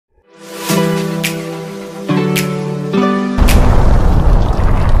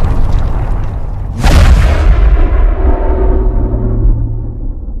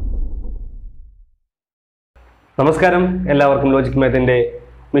നമസ്കാരം, എല്ലാവർക്കും logic മാത്തിന്റെ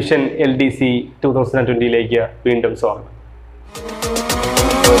mission LDC 2020 വീണ്ടും സ്വാഗതം.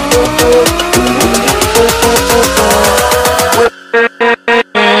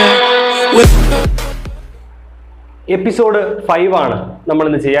 എപ്പിസോഡ് 5 ആണ് നമ്മൾ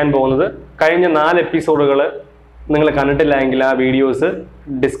ഇന്ന് ചെയ്യാൻ പോകുന്നത്. കഴിഞ്ഞ 4 എപ്പിസോഡുകൾ നിങ്ങൾ കണ്ടിട്ടില്ല എങ്കിൽ ആ വീഡിയോസ്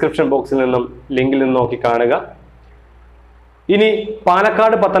ഡിസ്ക്രിപ്ഷൻ ബോക്സിൽ നിന്നും ലിങ്കിൽ നിന്നും നോക്കി കാണുക. ഇനി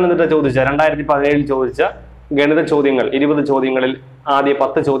പാലക്കാട് പത്തനംതിട്ട ചോദിച്ച 2017 ചോദിച്ച ഗണിത ചോദ്യങ്ങൾ 20 ചോദ്യങ്ങളിൽ ആദ്യ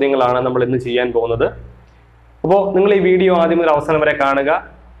 10 ചോദ്യങ്ങളാണ് നമ്മൾ ഇന്ന് ചെയ്യാൻ പോകുന്നത്. അപ്പോൾ നിങ്ങൾ ഈ വീഡിയോ ആദ്യം മുതൽ അവസാനം വരെ കാണുക.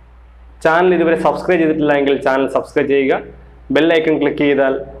 ചാനൽ ഇതുവരെ സബ്സ്ക്രൈബ് ചെയ്തിട്ടില്ല എങ്കിൽ ചാനൽ സബ്സ്ക്രൈബ് ചെയ്യുക. ബെൽ ഐക്കൺ ക്ലിക്ക്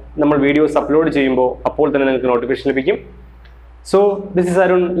ചെയ്താൽ നമ്മൾ വീഡിയോസ് അപ്ലോഡ് ചെയ്യുമ്പോൾ അപ്പോൾ തന്നെ നിങ്ങൾക്ക് നോട്ടിഫിക്കേഷൻ ലഭിക്കും. So this is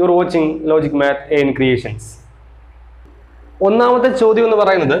Arun, you are watching logic math and creations. ഒന്നാമത്തെ ചോദ്യം എന്ന്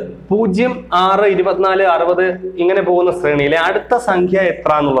പറയുന്നത് 0, 6, 24, 60 ഇങ്ങനെ പോകുന്ന ശ്രേണിയിലെ അടുത്ത സംഖ്യ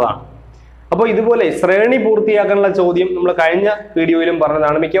എത്ര എന്നുള്ളതാണ്. അപ്പോൾ ഇതുപോലെ ശ്രേണി പൂർത്തിയാക്കാനുള്ള ചോദ്യം നമ്മൾ കഴിഞ്ഞ വീഡിയോയിലും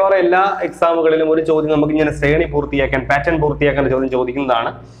പറഞ്ഞതാണ്. മിക്കവാറും എല്ലാ എക്സാമുകളിലും ഒരു ചോദ്യം നമുക്ക് ഇങ്ങനെ ശ്രേണി പൂർത്തിയാക്കാൻ, പാറ്റേൺ പൂർത്തിയാക്കാൻ ചോദ്യം ചോദിക്കുന്നതാണ്.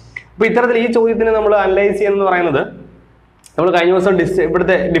 അപ്പോൾ ഇത്തരത്തിൽ ഈ ചോദ്യത്തിന് നമ്മൾ അനലൈസ് ചെയ്യുന്നത് പറയുന്നത്, നമ്മൾ കഴിഞ്ഞ ദിവസം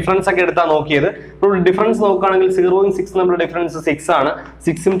ഇവിടുത്തെ ഡിഫറൻസ് ഒക്കെ എടുത്താൽ നോക്കിയത്. ഇപ്പോൾ ഡിഫറൻസ് നോക്കുകയാണെങ്കിൽ 0ഉം 6 നമ്മുടെ ഡിഫറൻസ് 6 ആണ്.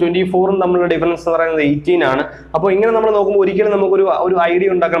 6ഉം 24ഉം തമ്മിലുള്ള ഡിഫറൻസ് എന്ന് പറയുന്നത് 18 ആണ്. അപ്പോൾ ഇങ്ങനെ നമ്മൾ നോക്കുമ്പോൾ ഒരിക്കലും നമുക്കൊരു ഐഡിയ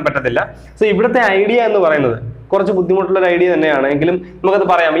ഉണ്ടാക്കാൻ പറ്റത്തില്ല. സോ ഇവിടുത്തെ ഐഡിയ എന്ന് പറയുന്നത് കുറച്ച് ബുദ്ധിമുട്ടുള്ള ഒരു ഐഡിയ തന്നെയാണ്. എങ്കിലും നമുക്കത്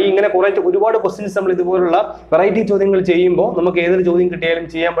പറയാം. ഈ ഇങ്ങനെ ഒരുപാട് ക്വസ്റ്റ്യൻസ് നമ്മൾ ഇതുപോലുള്ള വെറൈറ്റി ചോദ്യങ്ങൾ ചെയ്യുമ്പോൾ നമുക്ക് ഏതൊരു ചോദ്യം കിട്ടിയാലും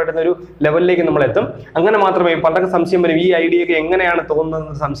ചെയ്യാൻ പറ്റുന്ന ഒരു ലെവലിലേക്ക് നമ്മൾ എത്തും. അങ്ങനെ മാത്രമേ പണ്ടൊക്കെ സംശയം വരും, ഈ ഐഡിയ ഒക്കെ എങ്ങനെയാണ്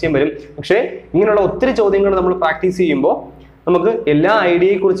തോന്നുന്നത് സംശയം വരും. പക്ഷേ ഇങ്ങനെയുള്ള ഒത്തിരി ചോദ്യങ്ങൾ നമ്മൾ പ്രാക്ടീസ് ചെയ്യുമ്പോൾ നമുക്ക് എല്ലാ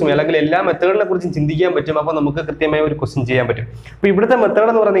ഐഡിയയെക്കുറിച്ചും അല്ലെങ്കിൽ എല്ലാ മെത്തേഡിനെ കുറിച്ചും ചിന്തിക്കാൻ പറ്റും. അപ്പോൾ നമുക്ക് കൃത്യമായ ഒരു ക്വസ്റ്റ്യൻ ചെയ്യാൻ പറ്റും. അപ്പോൾ ഇവിടുത്തെ മെത്തേഡ്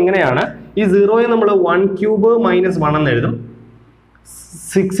എന്ന് പറയുന്നത് ഇങ്ങനെയാണ്. ഈ 0യെ നമ്മൾ 1 ക്യൂബ് മൈനസ് 1 എന്ന് എഴുതും.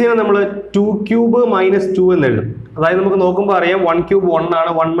 6നെ നമ്മൾ 2 ക്യൂബ് മൈനസ് 2 എന്ന് എഴുതും. അതായത് നമുക്ക് നോക്കുമ്പോൾ അറിയാം 1 ക്യൂബ് 1 ആണ്,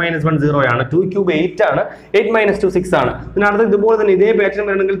 1 മൈനസ് 1 0 ആണ്, 2 ക്യൂബ് 8 ആണ്, 8 മൈനസ് 2 6 ആണ്. പിന്നെ അടുത്ത ഇതുപോലെ തന്നെ ഇതേ പാറ്റേൺ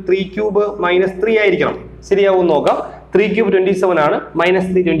വരണമെങ്കിൽ 3 ക്യൂബ് മൈനസ് 3 ആയിരിക്കണം. ശരിയാവും നോക്കാം. 3 ക്യൂബ് 27 ആണ്, മൈനസ്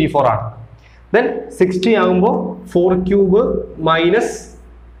 3 24 ആണ്. ദെൻ 60 ആകുമ്പോൾ 4 ക്യൂബ് മൈനസ്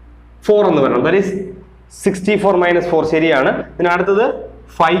 4 എന്ന് പറയണം. ദാറ്റ് ഈസ് 64 മൈനസ് 4 ശരിയാണ്. പിന്നെ അടുത്തത്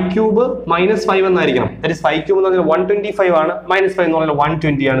 5 cube minus 5 എന്നായിരിക്കണം. That is 5 cube എന്ന് പറഞ്ഞാൽ 125 ആണ്, മൈനസ് 5 എന്ന് പറഞ്ഞാൽ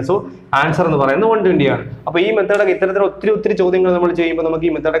 120 ആണ്. സോ ആൻസർ എന്ന് പറയുന്നത് 120 ആണ്. അപ്പോൾ ഈ മെത്തേഡൊക്കെ ഇത്തരത്തിൽ ഒത്തിരി ചോദ്യങ്ങൾ നമ്മൾ ചെയ്യുമ്പോൾ നമുക്ക്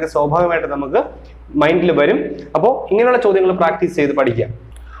ഈ മെത്തേഡൊക്കെ സ്വാഭാവികമായിട്ട് നമുക്ക് മൈൻഡിൽ വരും. അപ്പോൾ ഇങ്ങനെയുള്ള ചോദ്യങ്ങൾ പ്രാക്ടീസ് ചെയ്ത് പഠിക്കാം.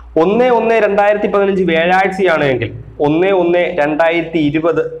 1/1/2015 വ്യാഴാഴ്ചയാണ് എങ്കിൽ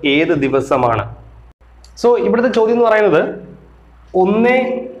 1/1/2020 ഏത് ദിവസമാണ്? സോ ഇവിടുത്തെ ചോദ്യം എന്ന് പറയുന്നത്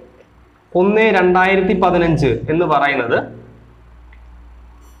 1/1/2015 എന്ന് പറയുന്നത്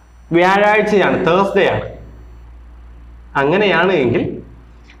വ്യാഴാഴ്ചയാണ്, തേഴ്സ്ഡേ ആണ്. അങ്ങനെയാണ് എങ്കിൽ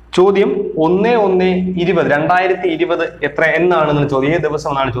ചോദ്യം 1/1/20 എത്ര എന്നാണെന്ന് ചോദ്യം, ഏത് ദിവസം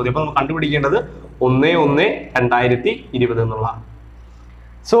എന്നാണ് ചോദ്യം. അപ്പൊ നമ്മൾ കണ്ടുപിടിക്കേണ്ടത് 1/1/2020 എന്നുള്ളതാണ്.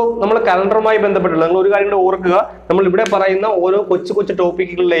 സോ നമ്മൾ കലണ്ടറുമായി ബന്ധപ്പെട്ടുള്ള നിങ്ങൾ ഒരു കാര്യം കൂടെ ഓർക്കുക. നമ്മൾ ഇവിടെ പറയുന്ന ഓരോ കൊച്ചു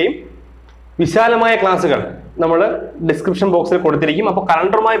ടോപ്പിക്കുകളിലെയും വിശാലമായ ക്ലാസ്സുകൾ നമ്മൾ ഡിസ്ക്രിപ്ഷൻ ബോക്സിൽ കൊടുത്തിരിക്കും. അപ്പോൾ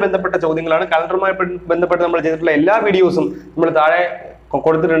കലണ്ടറുമായി ബന്ധപ്പെട്ട ചോദ്യങ്ങളാണ്. കലണ്ടറുമായി ബന്ധപ്പെട്ട് നമ്മൾ ചെയ്തിട്ടുള്ള എല്ലാ വീഡിയോസും നമ്മൾ താഴെ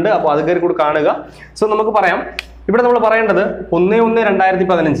കൊടുത്തിട്ടുണ്ട്. അപ്പോൾ അത് കയറി കൂടി കാണുക. സോ നമുക്ക് പറയാം, ഇവിടെ നമ്മൾ പറയേണ്ടത്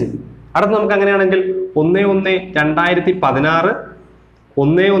 1/1/2015. അടുത്ത് നമുക്ക് അങ്ങനെയാണെങ്കിൽ 1/1/2016,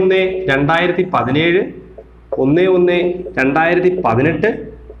 1/1/2017, 1/1/2018,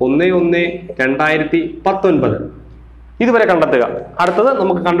 1/1/2019 ഇതുവരെ കണ്ടെത്തുക. അടുത്തത്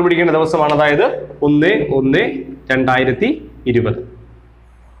നമുക്ക് കണ്ടുപിടിക്കേണ്ട ദിവസമാണ്, അതായത് 1/1/2020.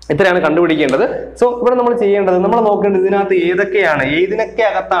 ഇത്രയാണ് കണ്ടുപിടിക്കേണ്ടത്. സോ ഇവിടെ നമ്മൾ ചെയ്യേണ്ടത്, നമ്മൾ നോക്കേണ്ടത് ഇതിനകത്ത് ഏതിനൊക്കെ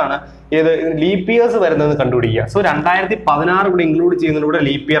അകത്താണ് ലീപ്പ് ഇയേഴ്സ് വരുന്നത് കണ്ടുപിടിക്കുക. സോ 2016 കൂടെ ഇൻക്ലൂഡ് ചെയ്യുന്നതിലൂടെ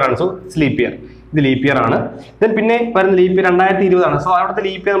ലീപ്പ് ഇയർ ആണ്. സോ ലീപ്പ് ഇയർ, ഇത് ലീപ്പ് ഇയർ ആണ്. ദെൻ പിന്നെ വരുന്ന ലീപ്പ് ഇയർ 2020 ആണ്. സോ അവിടുത്തെ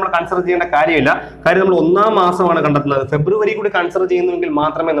ലീപ്പ് ഇയർ നമ്മൾ കൺസിഡർ ചെയ്യേണ്ട കാര്യമില്ല. കാര്യം നമ്മൾ 1ാം മാസമാണ് കണ്ടെത്തുന്നത്. ഫെബ്രുവരി കൂടി കൺസിഡർ ചെയ്യുന്നുവെങ്കിൽ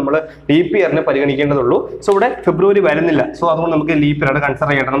മാത്രമേ നമ്മൾ ലീപ്പ് ഇയറിനെ പരിഗണിക്കേണ്ടതുള്ളൂ. സോ ഇവിടെ ഫെബ്രുവരി വരുന്നില്ല. സോ അതുകൊണ്ട് നമുക്ക് ലീപ്പ് ഇയർ കൺസിഡർ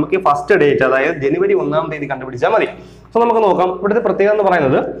ചെയ്യേണ്ടത്. നമുക്ക് ഫസ്റ്റ് ഡേറ്റ്, അതായത് ജനുവരി 1ാം തീയതി കണ്ടുപിടിച്ചാൽ മതി. സോ നമുക്ക് നോക്കാം. ഇവിടുത്തെ പ്രത്യേകത എന്ന്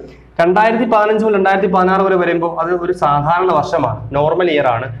പറയുന്നത് 2015 മുതൽ 2016 വരെ വരുമ്പോൾ അത് ഒരു സാധാരണ വർഷമാണ്, നോർമൽ ഇയർ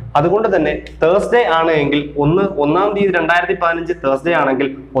ആണ്. അതുകൊണ്ട് തന്നെ തേഴ്സ്ഡേ ആണ് എങ്കിൽ 1ാം തീയതി 2015 തേഴ്സ്ഡേ ആണെങ്കിൽ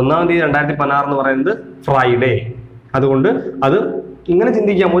 1ാം തീയതി 2016 എന്ന് പറയുന്നത് ഫ്രൈഡേ. അതുകൊണ്ട് അത് ഇങ്ങനെ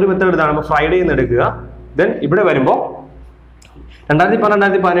ചിന്തിക്കാം. ഒരു മെത്തേഡ് ഇതാണ്, ഫ്രൈഡേ എന്ന് എടുക്കുക. ദെൻ ഇവിടെ വരുമ്പോൾ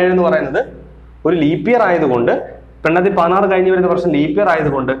 2017 എന്ന് പറയുന്നത് ഒരു ലീപ്പ് ഇയർ ആയതുകൊണ്ട് 2016 കഴിഞ്ഞ് വരുന്ന വർഷം ലീപ്പ് ഇയർ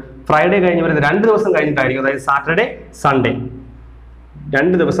ആയതുകൊണ്ട് ഫ്രൈഡേ കഴിഞ്ഞ് വരുന്ന 2 ദിവസം കഴിഞ്ഞിട്ടായിരിക്കും. അതായത് സാറ്റർഡേ സൺഡേ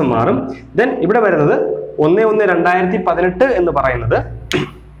 2 ദിവസം മാറും. ദെൻ ഇവിടെ വരുന്നത് 1/1/2018 എന്ന് പറയുന്നത്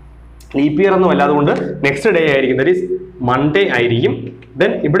ലീപ്പ് ഇയർ ഒന്നും അല്ല, അതുകൊണ്ട് നെക്സ്റ്റ് ഡേ ആയിരിക്കും, ദാറ്റ് ഈസ് മൺഡേ ആയിരിക്കും.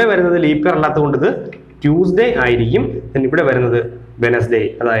 ദെൻ ഇവിടെ വരുന്നത് ലീപ്പ് ഇയർ അല്ലാത്തതുകൊണ്ട് ഇത് ട്യൂസ്ഡേ ആയിരിക്കും. ദെൻ ഇവിടെ വരുന്നത് വെനസ്ഡേ,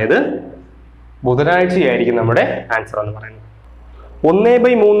 അതായത് ബുധനാഴ്ചയായിരിക്കും നമ്മുടെ ആൻസർ എന്ന് പറയുന്നത്.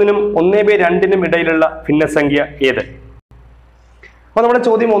 1/3-നും 1/2-നും ഇടയിലുള്ള ഭിന്നസംഖ്യ ഏത്? അപ്പൊ നമ്മുടെ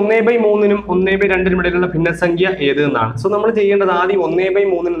ചോദ്യം 1/3-നും 1/2-നും ഇടയിലുള്ള ഭിന്നസംഖ്യ ഏത് എന്നാണ്. സോ നമ്മൾ ചെയ്യേണ്ടത് ആദ്യം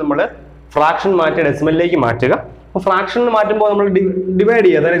 1/3-ന് നമ്മൾ ഫ്രാക്ഷൻ മാറ്റി ഡെസിമലിലേക്ക് മാറ്റുക. അപ്പോൾ ഫ്രാക്ഷനിൽ മാറ്റുമ്പോൾ നമ്മൾ ഡിവൈഡ്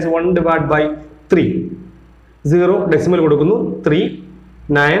ചെയ്യുക. അതായത് 1/3. 0 ഡെസിമൽ കൊടുക്കുന്നു 3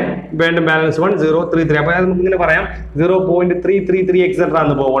 9 വീണ്ടും ബാലൻസ് 1 0 3 3. അപ്പോൾ നമുക്ക് ഇങ്ങനെ പറയാം 0.333 എക്സെട്ര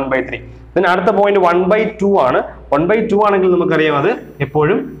എന്ന് പോകും 1/3. പിന്നെ അടുത്ത പോയിന്റ് 1/2 ആണ്. 1/2 ആണെങ്കിൽ നമുക്കറിയാം അത്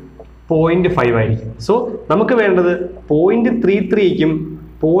എപ്പോഴും 0.5 ആയിരിക്കും. സോ നമുക്ക് വേണ്ടത് 0.33ക്കും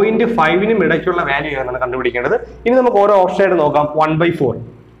 0.5നും ഇടയ്ക്കുള്ള വാല്യൂ ആണ് കണ്ടുപിടിക്കേണ്ടത്. ഇനി നമുക്ക് ഓരോ ഓപ്ഷൻ ആയിട്ട് നോക്കാം. 1/4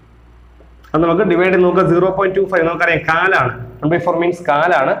 അത് നമുക്ക് ഡിവൈഡ് ചെയ്ത് നോക്കാം. 0.25 നമുക്കറിയാം കാലാണ്. 1/4 മീൻസ്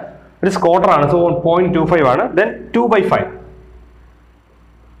കാലാണ്, ഒരു സ്ക്വാർട്ടർ ആണ്. സോ 0.25 ആണ്. ദെൻ 2/5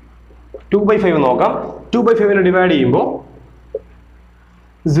 നോക്കാം. 2/5നെ ഡിവൈഡ് ചെയ്യുമ്പോൾ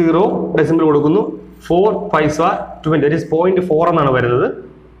 0 ഡെസിമൽ കൊടുക്കുന്നു 4 5 20 ദാറ്റ് ഈസ് 0.4 എന്നാണ് വരുന്നത്.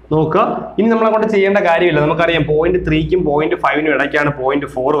 നോക്കുക, ഇനി നമ്മളെ കൊണ്ട് ചെയ്യേണ്ട കാര്യമില്ല. നമുക്കറിയാം 0.3ക്കും 0.5നും ഇടയ്ക്കാണ്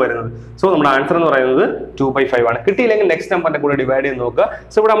 0.4 വരുന്നത്. സോ നമ്മുടെ ആൻസർ എന്ന് പറയുന്നത് 2/5 ആണ്. കിട്ടിയില്ലെങ്കിൽ നെക്സ്റ്റ് നമ്പറിന്റെ കൂടെ ഡിവൈഡ് ചെയ്ത് നോക്കുക.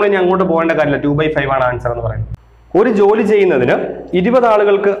 സോ ഇവിടെ നമ്മൾ ഇനി അങ്ങോട്ട് പോകേണ്ട കാര്യമില്ല. 2/5 ആണ് ആൻസർ എന്ന് പറയുന്നത്. ഒരു ജോലി ചെയ്യുന്നതിന് 20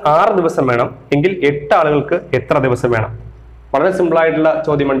 ആളുകൾക്ക് 6 ദിവസം വേണം എങ്കിൽ 8 ആളുകൾക്ക് എത്ര ദിവസം വേണം? വളരെ സിമ്പിൾ ആയിട്ടുള്ള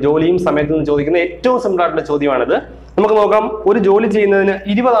ചോദ്യമാണ്. ജോലിയും സമയത്ത് നിന്ന് ചോദിക്കുന്ന ഏറ്റവും സിമ്പിൾ ആയിട്ടുള്ള ചോദ്യമാണിത്. നമുക്ക് നോക്കാം. ഒരു ജോലി ചെയ്യുന്നതിന്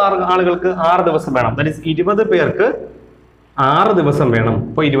 20 ആളുകൾക്ക് 6 ദിവസം വേണം. ദാറ്റ് ഈസ് 20 പേർക്ക് 6 ദിവസം വേണം.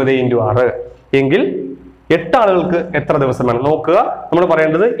 അപ്പോൾ 20 × 6 എങ്കിൽ 8 ആളുകൾക്ക് എത്ര ദിവസം വേണം? നോക്കുക, നമ്മൾ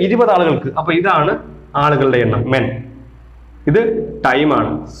പറയേണ്ടത് 20 ആളുകൾക്ക്. അപ്പൊ ഇതാണ് ആളുകളുടെ എണ്ണം, മെൻ. ഇത്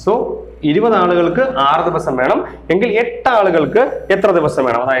ടൈമാണ്. സോ 20 ആളുകൾക്ക് 6 ദിവസം വേണം എങ്കിൽ 8 ആളുകൾക്ക് എത്ര ദിവസം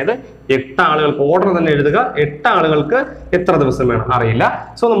വേണം? അതായത് 8 ആളുകൾക്ക് ഓർഡർ തന്നെ എഴുതുക. 8 ആളുകൾക്ക് എത്ര ദിവസം വേണം അറിയില്ല.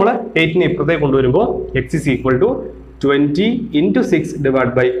 സോ നമ്മൾ 8നെ ഇപ്പുറത്തേക്ക് കൊണ്ടുവരുമ്പോൾ x is equal to 20 × 6 /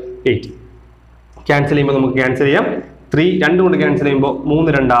 8. Cancel ചെയ്യുമ്പോൾ നമുക്ക് ക്യാൻസൽ ചെയ്യാം. 3 2 കൊണ്ട് ക്യാൻസൽ ചെയ്യുമ്പോൾ 3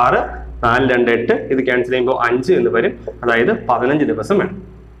 2 6 4 2 8. ഇത് ക്യാൻസൽ ചെയ്യുമ്പോൾ 5 എന്ന് വരും. അതായത് 15 ദിവസം വേണം.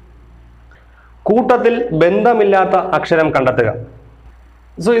 കൂട്ടത്തിൽ ബന്ധമില്ലാത്ത അക്ഷരം കണ്ടെത്തുക.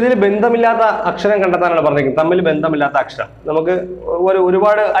 സോ ഇതിൽ ബന്ധമില്ലാത്ത അക്ഷരം കണ്ടെത്താനാണ് പറഞ്ഞിരിക്കുന്നത്. തമ്മിൽ ബന്ധമില്ലാത്ത അക്ഷരം. നമുക്ക്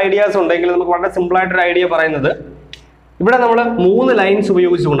ഒരുപാട് ഐഡിയാസ് ഉണ്ടെങ്കിൽ നമുക്ക് വളരെ സിമ്പിൾ ആയിട്ടൊരു ഐഡിയ പറയുന്നത്, ഇവിടെ നമ്മൾ 3 ലൈൻസ്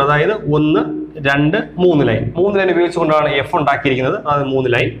ഉപയോഗിച്ചുകൊണ്ട്, അതായത് 1 2 3 ലൈൻ ഉപയോഗിച്ചുകൊണ്ടാണ് എഫ് ഉണ്ടാക്കിയിരിക്കുന്നത്. അതായത് 3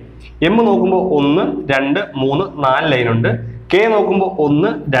 ലൈൻ. എം നോക്കുമ്പോൾ 1 2 3 4 ലൈൻ ഉണ്ട്. കെ നോക്കുമ്പോൾ 1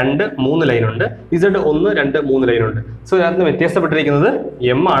 2 3 ലൈൻ ഉണ്ട്. ഇസഡ് 1 2 3 ലൈൻ ഉണ്ട്. സോ ഇതിനകത്ത് വ്യത്യാസപ്പെട്ടിരിക്കുന്നത്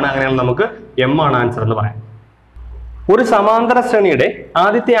എം ആണ്. അങ്ങനെയാണെങ്കിൽ നമുക്ക് എം ആണ് ആൻസർ എന്ന് പറയാം. ഒരു സമാന്തര ശ്രേണിയുടെ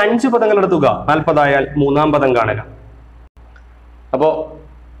ആദ്യത്തെ 5 പദങ്ങളുടെ തുക 40 ആയാൽ 3-ാം പദം കാണുക. അപ്പോൾ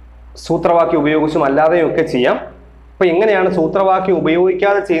സൂത്രവാക്യം ഉപയോഗിച്ചും അല്ലാതെയും ഒക്കെ ചെയ്യാം. അപ്പൊ എങ്ങനെയാണ് സൂത്രവാക്യം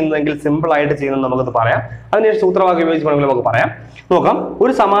ഉപയോഗിക്കാതെ ചെയ്യുന്നതെങ്കിൽ സിമ്പിൾ ആയിട്ട് ചെയ്യുന്നത് നമുക്കത് പറയാം. അതിനുശേഷം സൂത്രവാക്യം ഉപയോഗിച്ച് വേണമെങ്കിൽ നമുക്ക് പറയാം. നോക്കാം.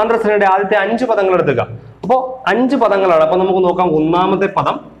 ഒരു സമാന്തര ശ്രേണിയുടെ ആദ്യത്തെ 5 പദങ്ങൾ എടുക്കുക. അപ്പോൾ 5 പദങ്ങളാണ്. അപ്പൊ നമുക്ക് നോക്കാം. 1-ാമത്തെ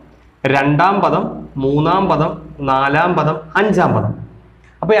പദം, 2-ാം പദം, 3-ാം പദം, 4-ാം പദം, 5-ാം പദം.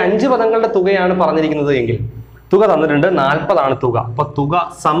 അപ്പൊ ഈ 5 പദങ്ങളുടെ തുകയാണ് പറഞ്ഞിരിക്കുന്നത് എങ്കിൽ തുക തന്നിട്ടുണ്ട് 40 ആണ് തുക. അപ്പൊ തുക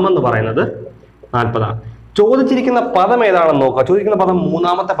സം എന്ന് പറയുന്നത് 40 ആണ്. ചോദിച്ചിരിക്കുന്ന പദം ഏതാണെന്ന് നോക്കുക. ചോദിക്കുന്ന പദം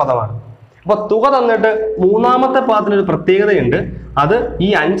 3-ാമത്തെ പദമാണ്. അപ്പൊ തുക തന്നിട്ട് 3-ാമത്തെ പദത്തിന് ഒരു പ്രത്യേകതയുണ്ട്. അത് ഈ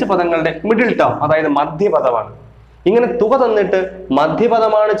 5 പദങ്ങളുടെ മിഡിൽ ടേം, അതായത് മധ്യപദമാണ്. ഇങ്ങനെ തുക തന്നിട്ട്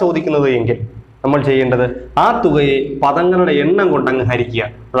മധ്യപദമാണ് ചോദിക്കുന്നത് എങ്കിൽ നമ്മൾ ചെയ്യേണ്ടത് ആ തുകയെ പദങ്ങളുടെ എണ്ണം കൊണ്ടങ്ങ് ഹരിക്കുക.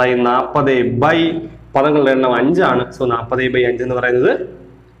 അതായത് 40 പദങ്ങളുടെ എണ്ണം 5 ആണ്. സോ 40/5 എന്ന് പറയുന്നത്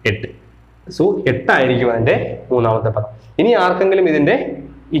 8. സോ 8 ആയിരിക്കും അതിന്റെ 3-ാമത്തെ പദം. ഇനി ആർക്കെങ്കിലും ഇതിന്റെ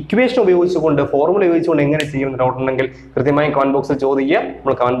ഇക്വേഷൻ ഉപയോഗിച്ചുകൊണ്ട്, ഫോർമുല ഉപയോഗിച്ചുകൊണ്ട് എങ്ങനെ ചെയ്യുന്ന ഡൗട്ട് ഉണ്ടെങ്കിൽ കൃത്യമായി കമന്റ് ബോക്സിൽ ചോദിക്കുക.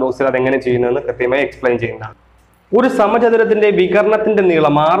 നമ്മൾ കമന്റ് ബോക്സിൽ അത് എങ്ങനെ ചെയ്യുന്നതെന്ന് കൃത്യമായി എക്സ്പ്ലെയിൻ ചെയ്യുന്നതാണ്. ഒരു സമചതുരത്തിന്റെ വികർണത്തിന്റെ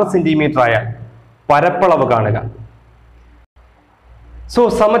നീളം 6 സെന്റിമീറ്റർ ആയാൽ പരപ്പളവ് കാണുക. സോ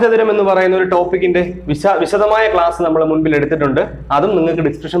സമചതുരം എന്ന് പറയുന്ന ഒരു ടോപ്പിക്കിന്റെ വിശദമായ ക്ലാസ് നമ്മൾ മുൻപിൽ എടുത്തിട്ടുണ്ട്. അതും നിങ്ങൾക്ക്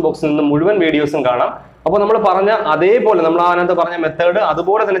ഡിസ്ക്രിപ്ഷൻ ബോക്സിൽ നിന്ന് മുഴുവൻ വീഡിയോസും കാണാം. അപ്പോൾ നമ്മൾ പറഞ്ഞ അതേപോലെ, നമ്മൾ അതിനകത്ത് പറഞ്ഞ മെത്തേഡ്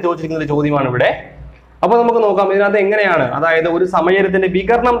അതുപോലെ തന്നെ ചോദിച്ചിരിക്കുന്ന ഒരു ചോദ്യമാണ് ഇവിടെ. അപ്പൊ നമുക്ക് നോക്കാം ഇതിനകത്ത് എങ്ങനെയാണ്. അതായത് ഒരു സമചതുരത്തിന്റെ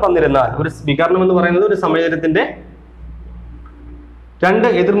വികർണം തന്നിരുന്നാൽ, ഒരു വികർണം എന്ന് പറയുന്നത് ഒരു സമചതുരത്തിന്റെ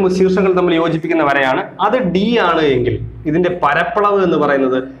 2 എതിർ ശീർഷങ്ങൾ തമ്മിൽ യോജിപ്പിക്കുന്ന വരയാണ്. അത് ഡി ആണ് എങ്കിൽ ഇതിന്റെ പരപ്പളവ് എന്ന്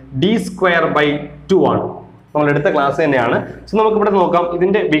പറയുന്നത് d²/2 ആണ്. നമ്മൾ എടുത്ത ക്ലാസ് തന്നെയാണ്. സോ നമുക്ക് ഇവിടെ നോക്കാം.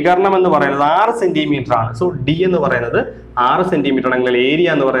 ഇതിന്റെ വികർണം എന്ന് പറയുന്നത് 6 സെന്റിമീറ്റർ ആണ്. സോ ഡി എന്ന് പറയുന്നത് 6 സെന്റിമീറ്റർ ആണെങ്കിൽ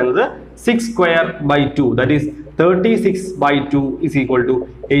ഏരിയ എന്ന് പറയുന്നത് 6²/2 that is 36/2 is equal to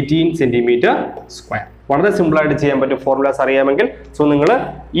 18 centimeter square. വളരെ സിമ്പിൾ ആയിട്ട് ചെയ്യാൻ പറ്റും ഫോർമുലാസ് അറിയാമെങ്കിൽ. സോ നിങ്ങൾ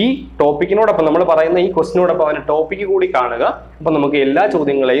ഈ ടോപ്പിക്കിനോടൊപ്പം, നമ്മൾ പറയുന്ന ഈ ക്വസ്റ്റിനോടൊപ്പം അതിന്റെ ടോപ്പിക്ക് കൂടി കാണുക. അപ്പൊ നമുക്ക് എല്ലാ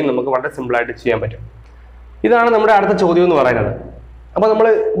ചോദ്യങ്ങളെയും നമുക്ക് വളരെ സിമ്പിൾ ആയിട്ട് ചെയ്യാൻ പറ്റും. ഇതാണ് നമ്മുടെ അടുത്ത ചോദ്യം എന്ന് പറയുന്നത്. അപ്പൊ നമ്മൾ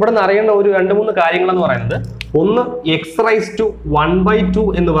ഇവിടെ നിന്ന് അറിയേണ്ട ഒരു 2-3 കാര്യങ്ങൾ എന്ന് പറയുന്നത്, ഒന്ന് എക്സ് റൈസ് ടു 1/2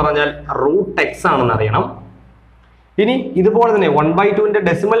 എന്ന് പറഞ്ഞാൽ റൂട്ട് എക്സ് ആണെന്ന് അറിയണം. ഇനി ഇതുപോലെ തന്നെ 1/2ന്റെ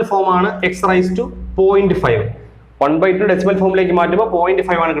ഡെസിമൽ ഫോം ആണ് എക്സ് റൈസ് ടു 0.5. 1/2 ഡെസിമൽ ഫോമിലേക്ക് മാറ്റുമ്പോൾ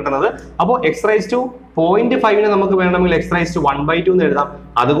 0.5 ആണ് കിട്ടുന്നത്. അപ്പോൾ എക്സ് റൈസ് ടു 0.5നെ നമുക്ക് വേണമെങ്കിൽ എക്സ് റൈസ് ടു 1/2 എന്ന് എഴുതാം.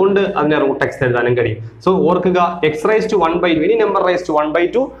 അതുകൊണ്ട് അതിനെ റൂട്ട് എക്സ് എഴുതാനും കഴിയും. സോ ഓർക്കുക, X raise to 1/2, any number raise to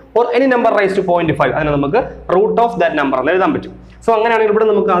 1/2 or any number raise to 0.5, അതിനെ നമുക്ക് റൂട്ട് ഓഫ് ദാറ്റ് നമ്പർ എന്ന് എഴുതാൻ പറ്റും. സോ അങ്ങനെയാണെങ്കിൽ ഇവിടെ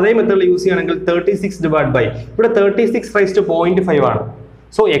നമുക്ക് അതേ മെത്തേഡ് യൂസ് ചെയ്യുകയാണെങ്കിൽ 36 ഡിവൈഡ് ബൈ ഇവിടെ 36 റൈസ് ടു 0.5 ആണ്.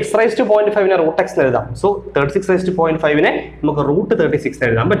 So X raise to 0.5നെ root X എഴുതാം. സോ 36 റൈസ് ടു 0.5നെ നമുക്ക് റൂട്ട് 36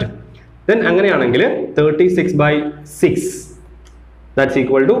 എഴുതാൻ പറ്റും. ദെൻ അങ്ങനെയാണെങ്കിൽ 36/6 ദാറ്റ്സ്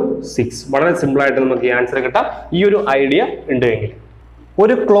ഈക്വൽ ടു 6. വളരെ സിമ്പിൾ ആയിട്ട് നമുക്ക് ഈ ആൻസർ കിട്ടാം, ഈ ഒരു ഐഡിയ ഉണ്ടെങ്കിൽ.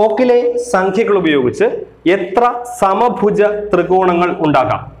 ഒരു ക്ലോക്കിലെ സംഖ്യകൾ ഉപയോഗിച്ച് എത്ര സമഭുജ ത്രികോണങ്ങൾ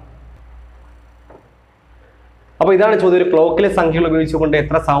ഉണ്ടാക്കാം? അപ്പൊ ഇതാണ് ചോദ്യം, ഒരു ക്ലോക്കിലെ സംഖ്യകൾ ഉപയോഗിച്ചുകൊണ്ട്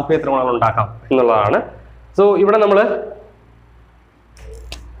എത്ര സമഭുജ ത്രികോണങ്ങൾ ഉണ്ടാക്കാം എന്നുള്ളതാണ്. സോ ഇവിടെ നമ്മൾ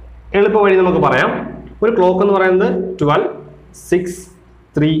എളുപ്പ വഴി നമുക്ക് പറയാം. ഒരു ക്ലോക്ക് എന്ന് പറയുന്നത് 12, 6,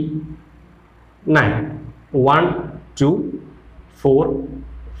 3, 9, 1, 2, 4,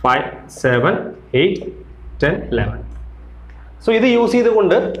 5, 7, 8, 10, 11. സോ ഇത് യൂസ്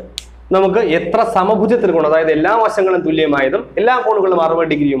ചെയ്തുകൊണ്ട് നമുക്ക് എത്ര സമഭുജ ത്രികോണം, അതായത് എല്ലാ വശങ്ങളും തുല്യമായതും എല്ലാ കോണുകളും 60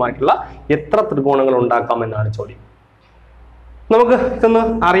 ഡിഗ്രിയുമായിട്ടുള്ള എത്ര ത്രികോണങ്ങൾ ഉണ്ടാക്കാം എന്നാണ് ചോദ്യം. നമുക്ക് ഇതൊന്ന്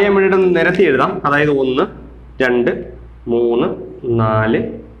അറിയാൻ വേണ്ടിയിട്ട് നിരത്തി എഴുതാം. അതായത് 1, 2, 3, 4,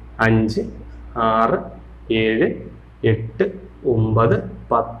 5, 6, 7, 8, 9,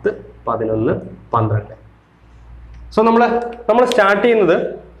 10, 11, 12. സോ നമ്മൾ സ്റ്റാർട്ട് ചെയ്യുന്നത്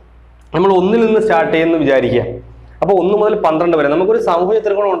നമ്മൾ 1 നിന്ന് സ്റ്റാർട്ട് ചെയ്യുന്നു വിചാരിക്കുക. അപ്പോൾ 1 മുതൽ 12 വരെ നമുക്കൊരു സമഭുജ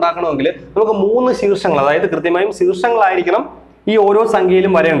ത്രികോണം ഉണ്ടാക്കണമെങ്കിൽ നമുക്ക് 3 ശീർഷങ്ങൾ, അതായത് കൃത്യമായും ശീർഷങ്ങളായിരിക്കണം ഈ ഓരോ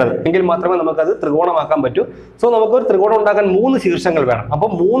സംഖ്യയിലും വരേണ്ടത്, എങ്കിൽ മാത്രമേ നമുക്കത് ത്രികോണമാക്കാൻ പറ്റൂ. സോ നമുക്കൊരു ത്രികോണം ഉണ്ടാക്കാൻ 3 ശീർഷങ്ങൾ വേണം. അപ്പോൾ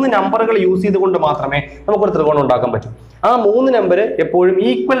 3 നമ്പറുകൾ യൂസ് ചെയ്തുകൊണ്ട് മാത്രമേ നമുക്കൊരു ത്രികോണം ഉണ്ടാക്കാൻ പറ്റൂ. ആ 3 നമ്പർ എപ്പോഴും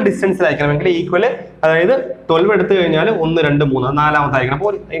ഈക്വൽ ഡിസ്റ്റൻസിലായിരിക്കണമെങ്കിൽ ഈക്വൽ, അതായത് 12 എടുത്തു കഴിഞ്ഞാൽ 1, 2, 3 നാലാമത്തായിരിക്കണം.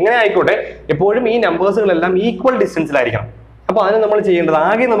 അപ്പോൾ എങ്ങനെ ആയിക്കോട്ടെ, എപ്പോഴും ഈ നമ്പേഴ്സുകളെല്ലാം ഈക്വൽ ഡിസ്റ്റൻസിലായിരിക്കണം. അപ്പോൾ അതിന് നമ്മൾ ചെയ്യേണ്ടത്,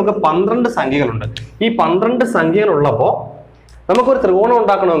 ആകെ നമുക്ക് 12 സംഖ്യകളുണ്ട്. ഈ 12 സംഖ്യകൾ ഉള്ളപ്പോൾ നമുക്കൊരു ത്രികോണം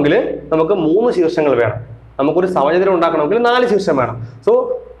ഉണ്ടാക്കണമെങ്കിൽ നമുക്ക് 3 ശീർഷങ്ങൾ വേണം. നമുക്കൊരു സമചതുരം ഉണ്ടാക്കണമെങ്കിൽ 4 ശീർഷം വേണം. സോ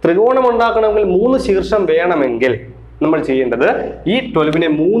ത്രികോണം ഉണ്ടാക്കണമെങ്കിൽ 3 ശീർഷം വേണമെങ്കിൽ നമ്മൾ ചെയ്യേണ്ടത് ഈ 12നെ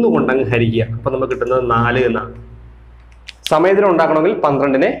 3 കൊണ്ടങ്ങ് ഹരിക്കുക. അപ്പൊ നമുക്ക് കിട്ടുന്നത് 4 എന്നാണ്. സമചതുരം ഉണ്ടാക്കണമെങ്കിൽ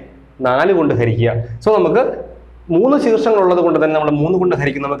 12നെ 4 കൊണ്ട് ഹരിക്കുക. സോ നമുക്ക് 3 ശീർഷങ്ങൾ ഉള്ളത് കൊണ്ട് തന്നെ നമ്മൾ 3 കൊണ്ട്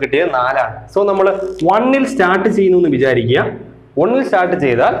ഹരിക്കും, നമുക്ക് കിട്ടിയത് 4 ആണ്. സോ നമ്മൾ 1ൽ സ്റ്റാർട്ട് ചെയ്യുന്നു എന്ന് വിചാരിക്കുക. 1ൽ സ്റ്റാർട്ട്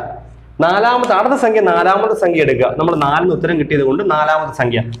ചെയ്താൽ അടുത്ത സംഖ്യ 4ാമത്തെ സംഖ്യ എടുക്കുക. നമ്മൾ 4ന് ഉത്തരം കിട്ടിയത് കൊണ്ട് 4ാമത്തെ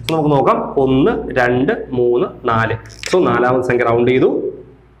സംഖ്യ. സോ നമുക്ക് നോക്കാം, 1, 2, 3, 4. സോ 4ാമത്തെ സംഖ്യ റൗണ്ട് ചെയ്തു.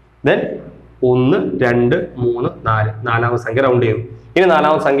 ദെൻ 1, 2, 3, 4. 4ാമത്തെ സംഖ്യ റൗണ്ട് ചെയ്തു. ഇനി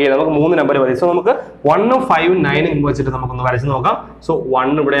 4ാമത്തെ സംഖ്യ നമുക്ക് 3 നമ്പർ മതി. സോ നമുക്ക് 1, 5, 9 വെച്ചിട്ട് നമുക്കൊന്ന് വരച്ച് നോക്കാം. സോ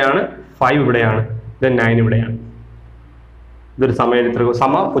 1 ഇവിടെയാണ്, 5 ഇവിടെയാണ്, ദെൻ 9 ഇവിടെയാണ്. ഇതൊരു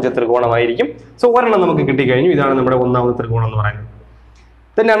സമഭുജ ത്രികോണമായിരിക്കും. സോ ഒരെണ്ണം നമുക്ക് കിട്ടിക്കഴിഞ്ഞു. ഇതാണ് നമ്മുടെ 1ാമത്തെ ത്രികോണം എന്ന് പറയുന്നത്.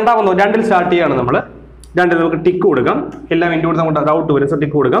 ദെൻ 2ൽ സ്റ്റാർട്ട് ചെയ്യാണ് നമ്മൾ. 2ൽ നമുക്ക് ടിക്ക് കൊടുക്കാം. എല്ലാം ഇൻറ്റു കൊടുത്ത് നമുക്ക് ഡൗട്ട് വരും. സോ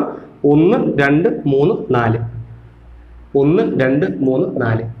ടിക്ക് കൊടുക്കാം. 1, 2, 3, 4. 1, 2, 3,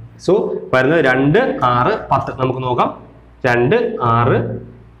 4. സോ വരുന്നത് 2, 6, 10. നമുക്ക് നോക്കാം, 2, 6,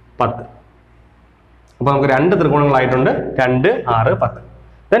 10. അപ്പൊ നമുക്ക് 2 ത്രികോണങ്ങളായിട്ടുണ്ട്. 2, 6, 10.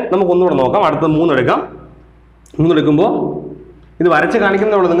 ദെൻ നമുക്ക് ഒന്നുകൂടെ നോക്കാം. അടുത്ത 3 എടുക്കാം. 3 എടുക്കുമ്പോൾ ഇത് വരച്ച്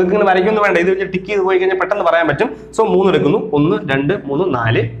കാണിക്കുന്നേ ഉള്ളൂ, നിങ്ങൾക്ക് ഇങ്ങനെ വരയ്ക്കൊന്നും വേണ്ട. ഇത് ടിക്ക് ചെയ്ത് പോയി കഴിഞ്ഞാൽ പെട്ടെന്ന് പറയാൻ പറ്റും. സോ 3 എടുക്കുന്നു. 1, 2, 3,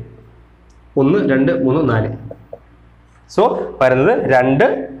 4. 1, 2, 3, 4. സോ വരുന്നത് 2,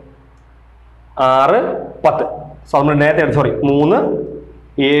 6, 10. സോ നമ്മൾ നേരത്തെ 3,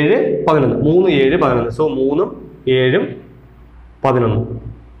 7, 11. 3, 7, 11. സോ 3, 7, 11.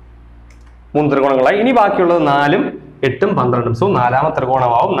 3 ത്രികോണങ്ങളായി. ഇനി ബാക്കിയുള്ളത് 4, 8, 12. സോ 4ാമത്തെ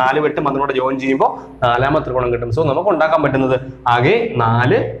ത്രികോണമാവും. 4, 8, 12 ജോയിൻ ചെയ്യുമ്പോൾ 4ാമത്തെ ത്രികോണം കിട്ടും. സോ നമുക്ക് ഉണ്ടാക്കാൻ പറ്റുന്നത് ആകെ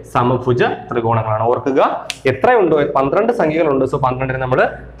 4 സമഭുജ ത്രികോണങ്ങളാണ്. ഓർക്കുക, എത്രയുണ്ടോ 12 സംഖ്യകളുണ്ട്. സോ 12നെ നമ്മൾ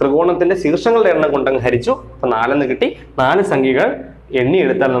ത്രികോണത്തിന്റെ ശീർഷങ്ങളുടെ എണ്ണം കൊണ്ടങ്ങ് ഹരിച്ചു. അപ്പൊ 4 എന്ന് കിട്ടി. 4 സംഖ്യകൾ എണ്ണി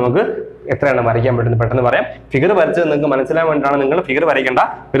എടുത്താൽ നമുക്ക് എത്രയാണ് വരയ്ക്കാൻ പറ്റുന്നത് പെട്ടെന്ന് പറയാം. ഫിഗർ വരച്ചത് നിങ്ങൾക്ക് മനസ്സിലാൻ വേണ്ടിയിട്ടാണ്. നിങ്ങൾ ഫിഗർ വരയ്ക്കേണ്ട,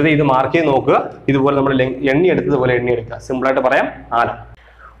 വെറുതെ ഇത് മാർക്ക് ചെയ്ത് നോക്കുക. ഇതുപോലെ നമ്മൾ എണ്ണി എടുത്തതുപോലെ എണ്ണി എടുക്കുക. സിമ്പിളായിട്ട് പറയാം, 4.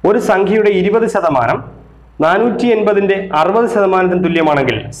 ഒരു സംഖ്യയുടെ 20% 480ന്റെ 60%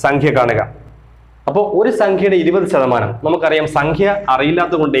 തുല്യമാണെങ്കിൽ സംഖ്യ കാണുക. അപ്പോൾ ഒരു സംഖ്യയുടെ 20%, നമുക്കറിയാം സംഖ്യ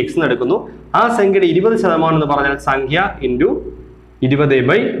അറിയില്ലാത്തത് കൊണ്ട് x എന്ന് എടുക്കുന്നു. ആ സംഖ്യയുടെ 20% എന്ന് പറഞ്ഞാൽ സംഖ്യ ഇൻറ്റു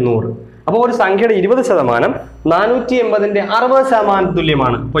 20/100. അപ്പോൾ ഒരു സംഖ്യയുടെ 20% 480ന്റെ 60%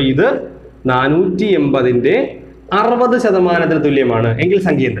 തുല്യമാണ്. അപ്പൊ ഇത് 480ന്റെ 60% തുല്യമാണ് എങ്കിൽ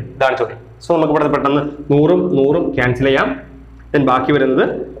സംഖ്യ എന്ത്? ഇതാണ് ചോദ്യം. സോ നമുക്ക് ഇവിടെ പെട്ടെന്ന് 100ഉം 100ഉം ക്യാൻസൽ ചെയ്യാം. ദെൻ ബാക്കി വരുന്നത്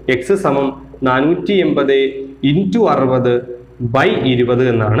x = 480 ഇൻറ്റു 60/20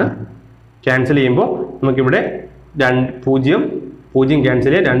 എന്നാണ്. ക്യാൻസൽ ചെയ്യുമ്പോൾ നമുക്കിവിടെ 0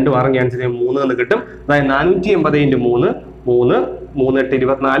 ക്യാൻസൽ ചെയ്യാം, 2 6 ക്യാൻസൽ ചെയ്യാം, 3 എന്ന് കിട്ടും. അതായത് 480 × 3 3 3 8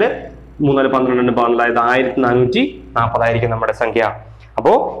 24 3 4 12 12, അതായത് 1440 ആയിരിക്കും നമ്മുടെ സംഖ്യ.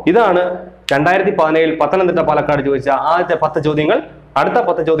 അപ്പോൾ ഇതാണ് 2017 പത്തനംതിട്ട പാലക്കാട് ചോദിച്ച ആദ്യത്തെ 10 ചോദ്യങ്ങൾ. അടുത്ത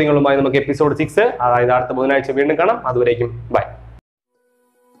 10 ചോദ്യങ്ങളുമായി നമുക്ക് എപ്പിസോഡ് 6, അതായത് അടുത്ത ബുധനാഴ്ച വീണ്ടും കാണാം. അതുവരേക്കും ബൈ.